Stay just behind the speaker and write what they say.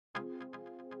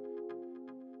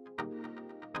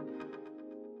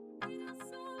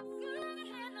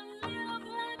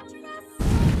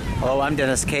Hello, I'm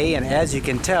Dennis Kaye, and as you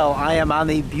can tell, I am on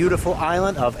the beautiful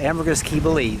island of Ambergris Caye,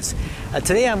 Belize.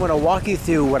 Today I'm going to walk you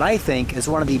through what I think is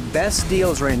one of the best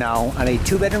deals right now on a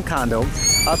 2-bedroom condo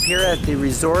up here at the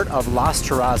resort of Las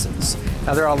Terrazas.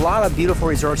 Now, there are a lot of beautiful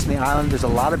resorts in the island, there's a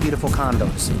lot of beautiful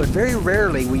condos, but very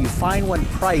rarely will you find one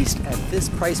priced at this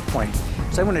price point.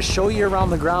 So I'm going to show you around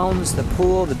the grounds, the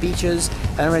pool, the beaches,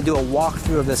 and I'm going to do a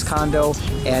walkthrough of this condo,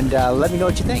 and let me know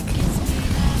what you think.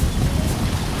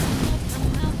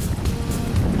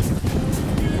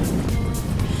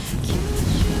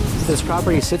 This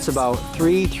property sits about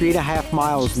 3.5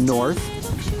 miles north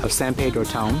of San Pedro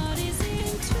town.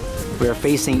 We are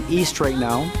facing east right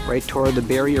now, right toward the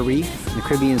Barrier Reef, the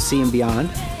Caribbean Sea and beyond.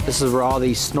 This is where all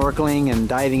the snorkeling and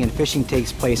diving and fishing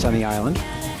takes place on the island.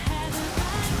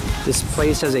 This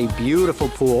place has a beautiful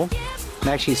pool. You can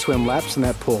actually swim laps in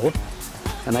that pool.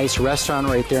 A nice restaurant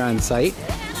right there on site.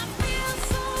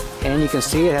 And you can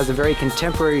see it has a very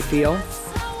contemporary feel.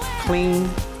 Clean,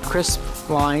 crisp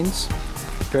lines.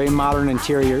 Very modern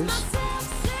interiors.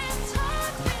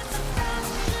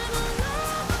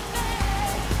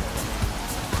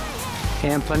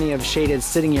 And plenty of shaded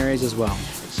sitting areas as well.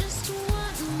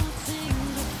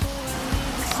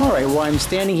 Alright, well, I'm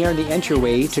standing here in the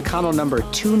entryway to condo number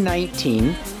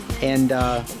 219, and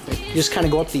just kind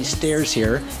of go up these stairs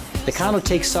here. The condo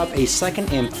takes up a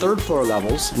 2nd and 3rd floor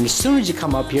levels, and as soon as you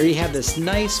come up here, you have this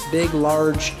nice, big,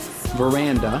 large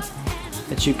veranda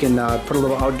that you can put a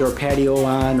little outdoor patio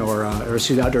on, or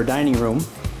excuse me, outdoor dining room.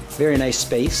 Very nice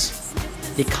space.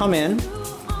 You come in,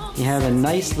 you have a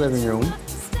nice living room.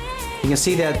 You can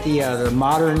see that the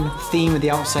modern theme of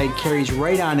the outside carries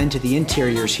right on into the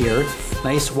interiors here.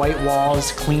 Nice white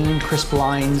walls, clean, crisp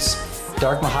lines,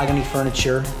 dark mahogany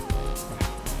furniture.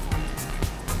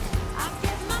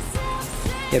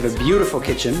 You have a beautiful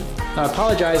kitchen. Now, I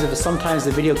apologize if sometimes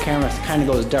the video camera kind of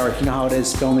goes dark. You know how it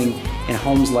is filming in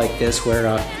homes like this, where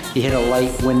you hit a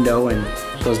light window and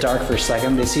it goes dark for a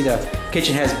second. But you see the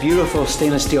kitchen has beautiful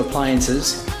stainless steel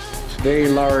appliances, very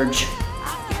large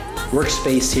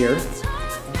workspace here.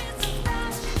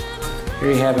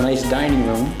 Here you have a nice dining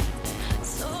room.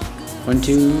 1,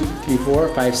 2, 3,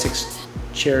 4, 5, 6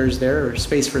 chairs there, or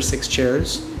space for 6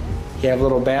 chairs. You have a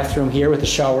little bathroom here with a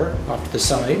shower off to the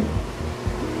side.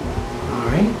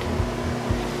 Alright.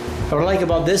 What I like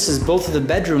about this is both of the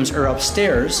bedrooms are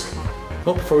upstairs.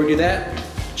 Oh, before we do that,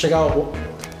 check out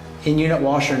in-unit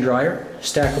washer and dryer,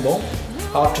 stackable.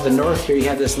 Off to the north here you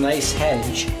have this nice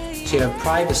hedge, so you have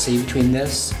privacy between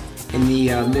this and the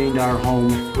 $1 million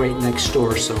home right next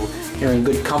door. So you're in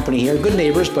good company here, good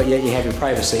neighbors, but yet you have your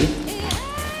privacy.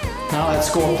 Now let's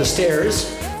go up the stairs.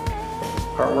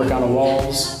 Artwork on the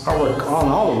walls, artwork on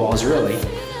all the walls really,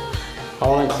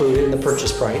 all included in the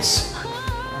purchase price.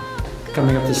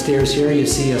 Coming up the stairs here, you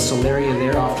see a solaria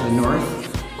there off to the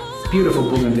north. Beautiful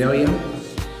bougainvillea.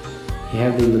 You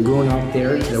have the lagoon out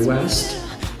there to the west.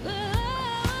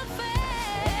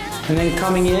 And then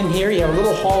coming in here, you have a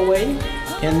little hallway,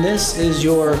 and this is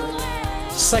your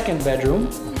 2nd bedroom.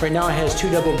 Right now it has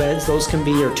 2 double beds. Those can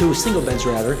be, or 2 single beds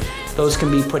rather. Those can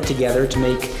be put together to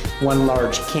make 1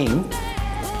 large king.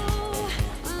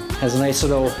 Has a nice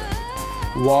little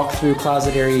walk-through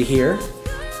closet area here,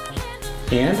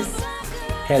 and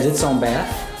has its own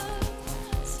bath.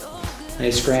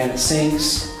 Nice granite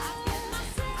sinks,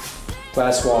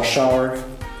 glass wall shower,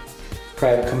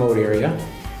 private commode area.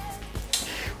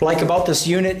 What I like about this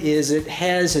unit is it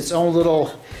has its own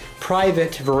little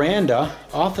private veranda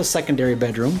off the secondary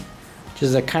bedroom, which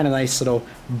is a kind of nice little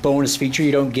bonus feature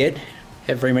you don't get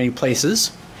at very many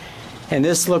places. And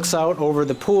this looks out over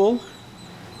the pool,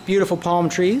 beautiful palm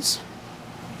trees,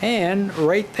 and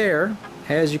right there,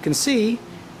 as you can see,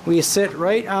 we sit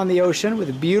right on the ocean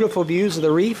with beautiful views of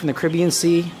the reef and the Caribbean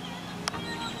Sea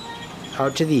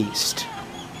out to the east.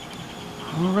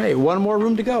 Alright, 1 more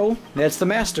room to go. That's the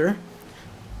master.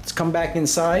 Let's come back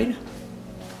inside.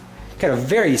 Got a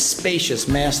very spacious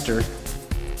master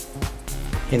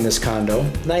in this condo.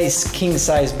 Nice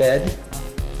king-size bed.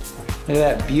 Look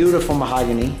at that beautiful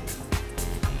mahogany.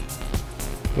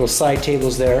 Little side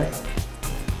tables there.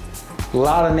 A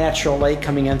lot of natural light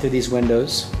coming in through these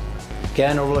windows.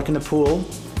 Again, overlooking the pool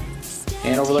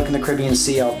and overlooking the Caribbean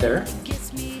Sea out there.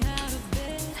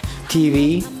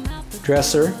 TV,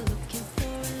 dresser.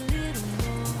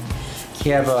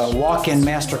 You have a walk-in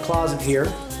master closet here.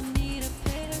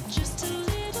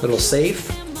 Little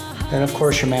safe. And of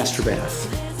course your master bath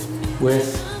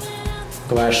with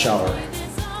glass shower.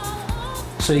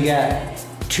 So you got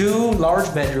 2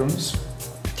 large bedrooms,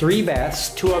 3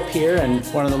 baths, 2 up here and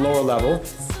 1 on the lower level.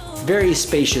 Very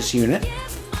spacious unit.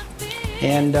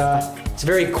 And it's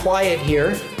very quiet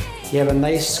here. You have a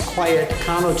nice, quiet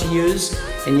condo to use,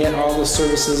 and yet all the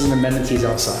services and amenities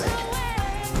outside.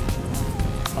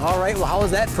 All right, well, how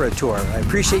was that for a tour? I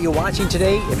appreciate you watching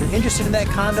today. If you're interested in that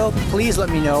condo, please let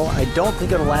me know. I don't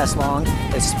think it'll last long,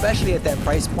 especially at that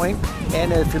price point.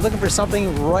 And if you're looking for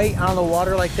something right on the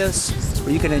water like this,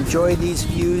 where you can enjoy these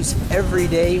views every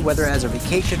day, whether as a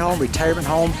vacation home, retirement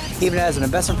home, even as an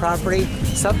investment property,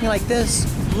 something like this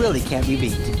really can't be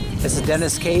beat. This is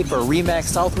Dennis Caye for Remax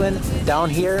Southwind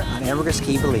down here on Ambergris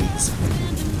Caye, Belize.